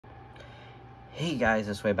Hey guys,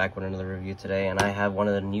 it's Way back with another review today, and I have one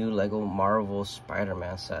of the new LEGO Marvel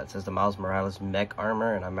Spider-Man sets. It's the Miles Morales mech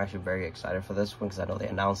armor, and I'm actually very excited for this one because I know they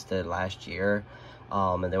announced it last year,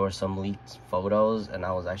 and there were some leaked photos, and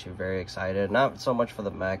I was actually very excited. Not so much for the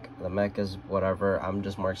mech. The mech is whatever. I'm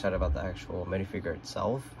just more excited about the actual minifigure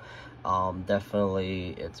itself.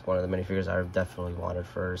 Definitely, it's one of the minifigures I've definitely wanted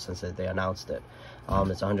for since they announced it.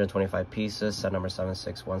 It's 125 pieces, set number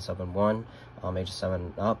 76171, age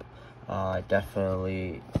 7 up.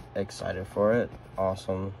 Definitely excited for it.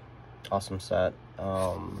 Awesome set. Give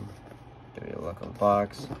you a look at the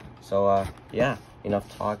box. So yeah,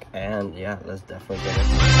 enough talk, and yeah, let's definitely get it.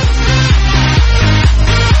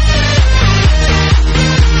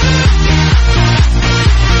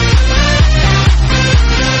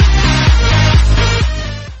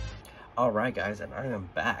 Alright guys, and I am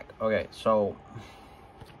back. Okay, so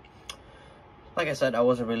like I said, I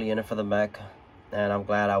wasn't really in it for the mech, and I'm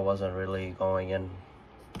glad I wasn't really going in,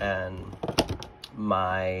 and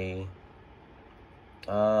my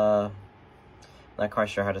not quite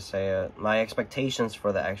sure how to say it, my expectations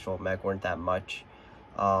for the actual mech weren't that much.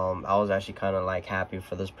 I was actually kind of like happy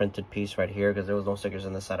for this printed piece right here because there was no stickers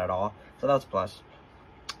in the set at all, so that's a plus.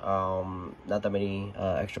 Not that many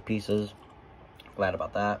extra pieces. Glad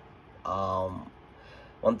about that.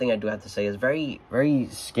 One thing I do have to say is very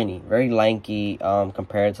skinny, very lanky,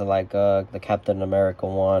 compared to like the Captain America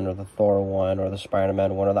one, or the Thor one, or the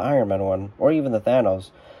Spider-Man one, or the Iron Man one, or even the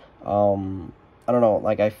Thanos. I don't know,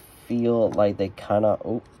 like I feel like they kind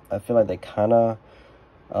of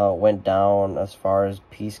went down as far as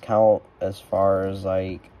piece count, as far as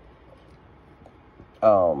like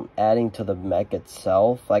adding to the mech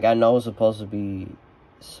itself. Like I know it's supposed to be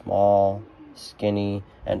small, skinny,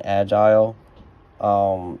 and agile,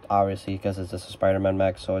 obviously because it's just a Spider-Man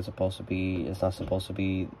mech, so it's not supposed to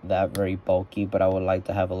be that very bulky, but I would like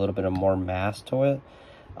to have a little bit of more mass to it,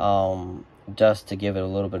 just to give it a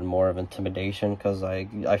little bit more of intimidation, because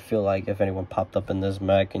I feel like if anyone popped up in this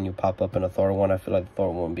mech and you pop up in a Thor one, I feel like the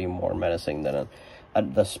Thor one would be more menacing than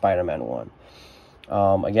the Spider-Man one.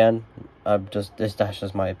 Again, that's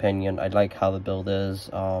just my opinion. I like how the build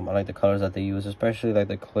is. I like the colors that they use, especially like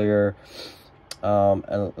the clear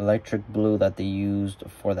electric blue that they used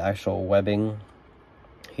for the actual webbing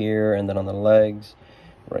here, and then on the legs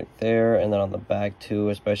right there, and then on the back too,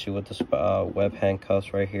 especially with the web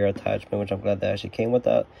handcuffs right here attachment, which I'm glad they actually came with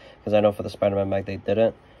that, because I know for the Spider-Man mech they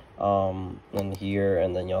didn't. And here,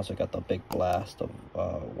 and then you also got the big blast of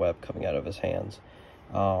web coming out of his hands.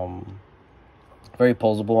 Very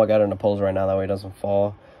posable. I got it in a pose right now, that way it doesn't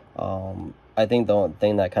fall. I think the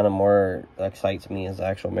thing that kind of more excites me is the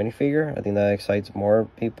actual minifigure. I think that excites more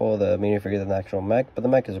people, the minifigure, than the actual mech. But the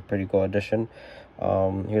mech is a pretty cool addition.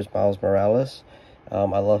 Here's Miles Morales.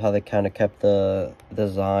 I love how they kind of kept the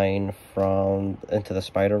design from Into the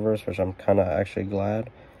Spider-Verse, which I'm kind of actually glad.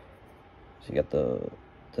 So you got the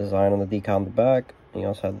design on the decal on the back, and you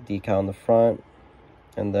also have the decal on the front.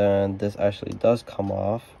 And then this actually does come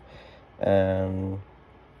off, and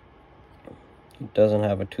it doesn't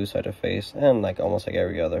have a two-sided face, and like almost like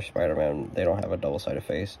every other Spider-Man, they don't have a double-sided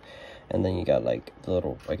face. And then you got like the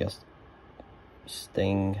little, I guess,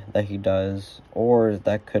 sting that he does, or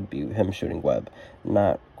that could be him shooting web,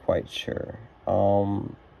 not quite sure.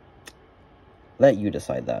 Let you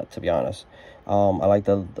decide that, to be honest. I like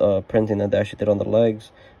the printing that they actually did on the legs.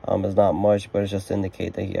 It's not much, but it's just to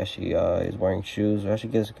indicate that he actually is wearing shoes. It actually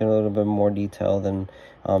gives a little bit more detail than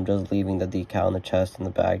just leaving the decal on the chest and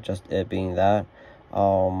the back, just it being that.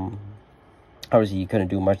 Obviously you couldn't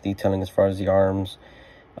do much detailing as far as the arms,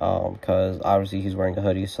 because obviously he's wearing a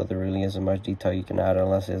hoodie, so there really isn't much detail you can add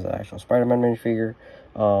unless it's an actual Spider-Man minifigure.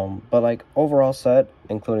 But like overall set,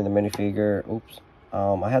 including the minifigure,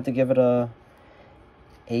 I had to give it a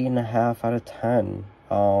 8.5 out of 10.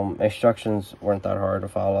 Instructions weren't that hard to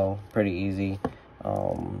follow, pretty easy,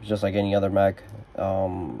 just like any other mech.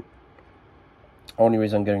 Only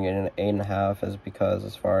reason I'm giving it an 8.5 is because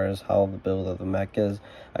as far as how the build of the mech is,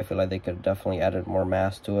 I feel like they could definitely added more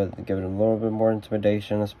mass to it and give it a little bit more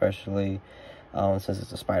intimidation, especially since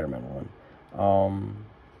it's a Spider-Man one.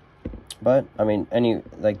 But I mean,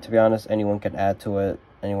 to be honest, anyone can add to it.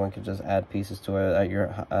 Anyone can just add pieces to it at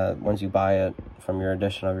your once you buy it from your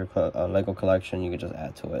edition of your Lego collection. You can just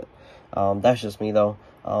add to it. That's just me though.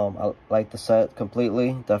 I like the set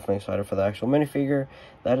completely. Definitely excited for the actual minifigure.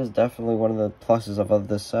 That is definitely one of the pluses of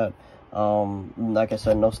this set. Like I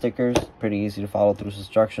said, no stickers. Pretty easy to follow through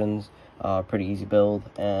instructions. Pretty easy build,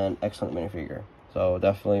 and excellent minifigure. So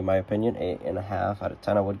definitely, in my opinion, 8.5 out of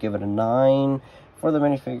 10. I would give it a 9 for the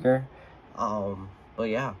minifigure. But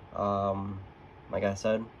yeah, like I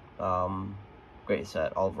said, great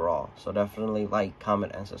set overall. So definitely like,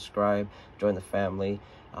 comment, and subscribe. Join the family.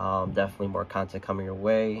 Definitely more content coming your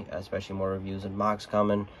way, especially more reviews and mocks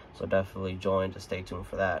coming. So definitely join to stay tuned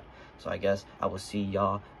for that. So I guess I will see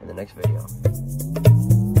y'all in the next video.